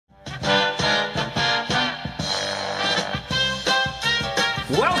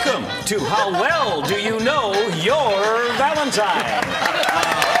to How Well Do You Know Your Valentine?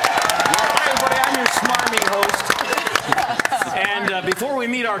 Hi, everybody. I'm your smarmy host. And before we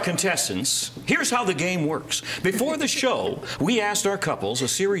meet our contestants, here's how the game works. Before the show, we asked our couples a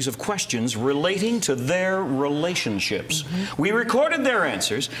series of questions relating to their relationships. We recorded their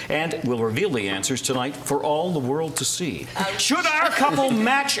answers, and we'll reveal the answers tonight for all the world to see. Should our couple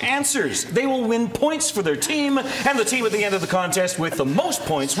match answers, they will win points for their team, and the team at the end of the contest with the most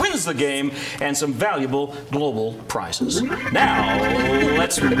points wins the game and some valuable global prizes. Now,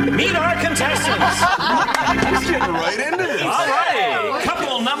 let's meet our contestants. Just getting right into this. All right,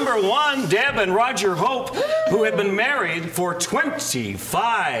 couple number one, Deb and Roger Hope, who have been married for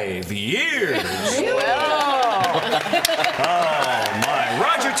 25 years. Oh, my.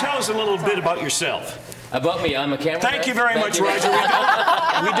 Roger, tell us a little bit about yourself. About me, I'm a camera. Thank you very much, Roger.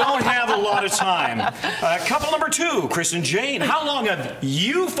 We don't have a lot of time. Couple number two, Chris and Jane. How long have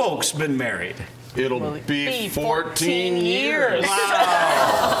you folks been married? It'll be 14 years.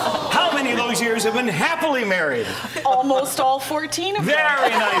 Wow. How many of those years have been happily married? Almost all 14 of them. Very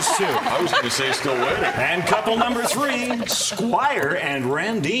nice, too. I was going to say still waiting. And couple number three, Squire and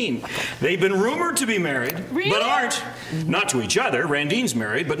Randine. They've been rumored to be married, but aren't. Not to each other. Randine's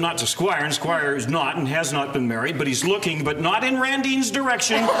married, but not to Squire, and Squire is not and has not been married, but he's looking, but not in Randine's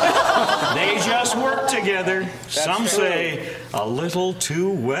direction. They just work together. Some say a little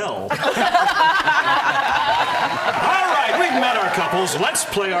too well. All right, we've met our couples. Let's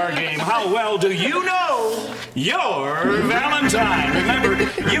play our game. How well do you know your Valentine? Remember,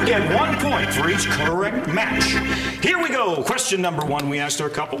 you get 1 point for each correct match. Here we go. Question number one, we asked our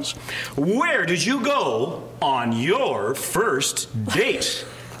couples. Where did you go on your first date?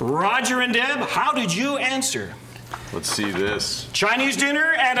 Roger and Deb, how did you answer? Let's see this. Chinese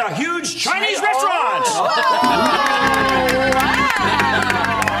dinner at a huge Chinese restaurant.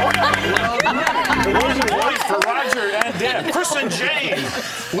 One point for Roger and Deb. Chris and Jane,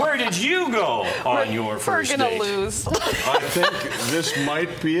 where did you go on your first date? We're gonna lose. I think this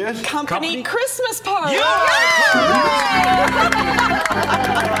might be it. Company Christmas party.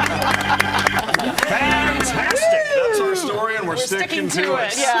 Fantastic. That's our story, and we're sticking to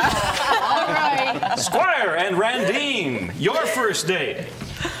it. Yeah. All right. Squire and Randine, your first date.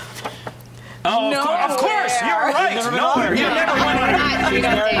 Oh, of course, you're right. Nowhere. You never went on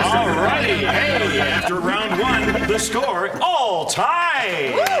it. All righty. Hey, after round one, the score all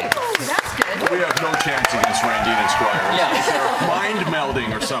tied. That's good. We have no chance against Randine and Squire. They're mind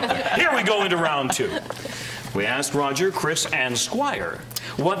melding or something. Here we go into round two. We asked Roger, Chris, and Squire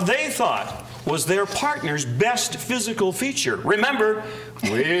what they thought was their partner's best physical feature. Remember,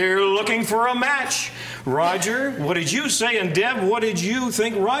 we're looking for a match. Roger, what did you say? And Deb, what did you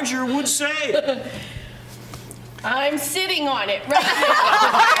think Roger would say? I'm sitting on it right now.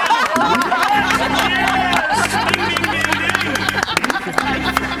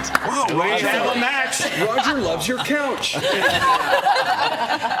 Wow, we have a match. Roger loves your couch.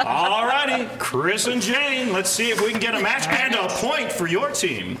 All righty, Chris and Jane, let's see if we can get a match and a point for your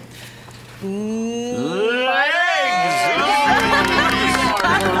team. Legs!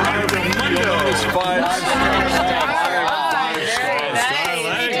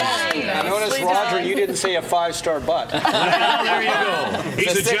 Notice, Roger, you didn't say a 5-star butt. Well, there you go.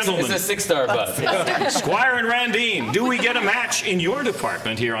 He's a gentleman. It's a 6-star butt. Squire and Randine, do we get a match in your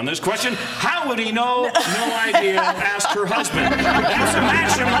department here on this question? How would he know? No idea. Ask her husband. That's a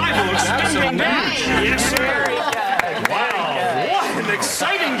match in my books. Ding, ding, ding. Yes, sir. Wow, what an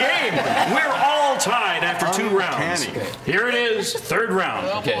exciting game. We're all tied after 2 rounds. Here it is, third round.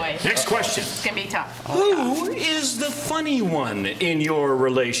 Oh boy. Next question. It's gonna be tough. Who is the funny one in your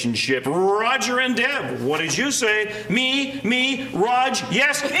relationship? Roger and Deb, what did you say? Me, Rog,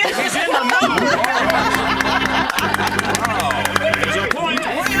 yes, if he's in the mood. Wow, there's a point.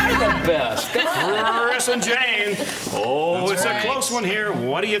 The best. Chris and Jane. Oh, it's a close one here.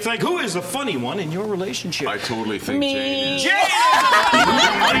 What do you think? Who is the funny one in your relationship? I totally think Jane is. Jane is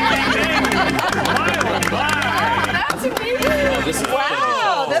That's amazing.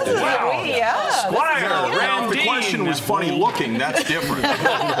 Wow, this is Squire, Now, if the Randine. question was funny looking, that's different. Go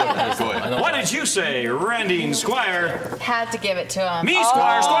ahead. What did you say, Randine, Squire? Had to give it to him. Me,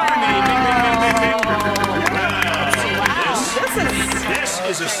 Squire, Squire, me. This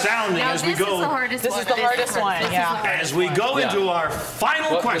is astounding as we go. This is the hardest one, yeah. As we go into our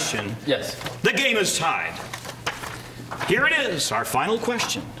final question, Yes. the game is tied. Here it is, our final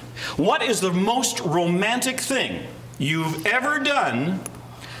question. What is the most romantic thing you've ever done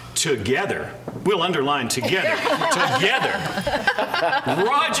together? We'll underline together. Together.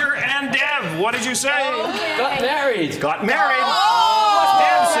 Roger and Deb, what did you say? Got married. Got married. What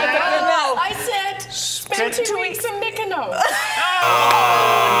Deb said. Spent 2 weeks in Mykonos. Not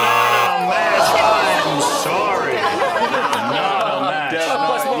a match. I'm sorry. Not a match.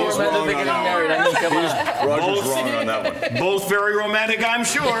 Much more romantic than getting married. I mean, come on. Roger's wrong on that one. Both very romantic, I'm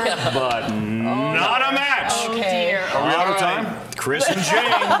sure, but not a match. Okay. Are we out of time? Chris and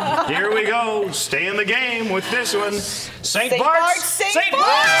Jane, here we go. Stay in the game with this one. St. Bart's. St.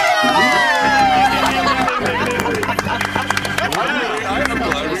 What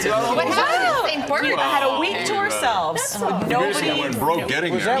happened at St. Bart? I had a week to ourselves. Basically, Nobody. went broke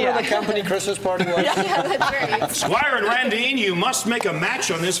getting Was there. that where the company Christmas party was? Yeah, that's right. Squire and Randine, you must make a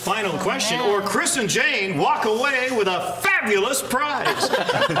match on this final question, or Chris and Jane walk away with a fabulous prize.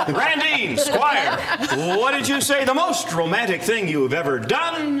 Randine, Squire, what did you say the most romantic thing you've ever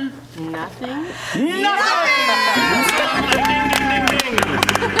done? Nothing. Nothing! Ding, ding, ding, ding, ding.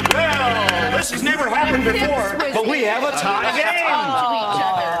 Well, this has never happened before, but we have a tie game.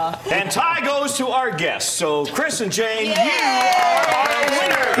 And tie goes to our guests. So, Chris and Jane, you are our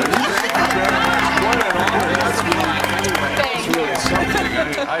winners.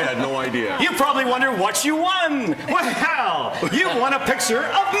 I had no idea. You probably wonder what you won. Well, you won a picture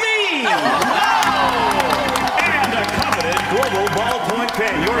of me. And a coveted global ballpoint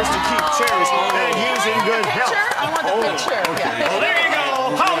pen. Yours to keep, cherished, and use in good health. I want the picture. Well, there you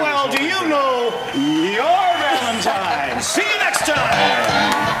go. How well do you know your Valentine? See you next time.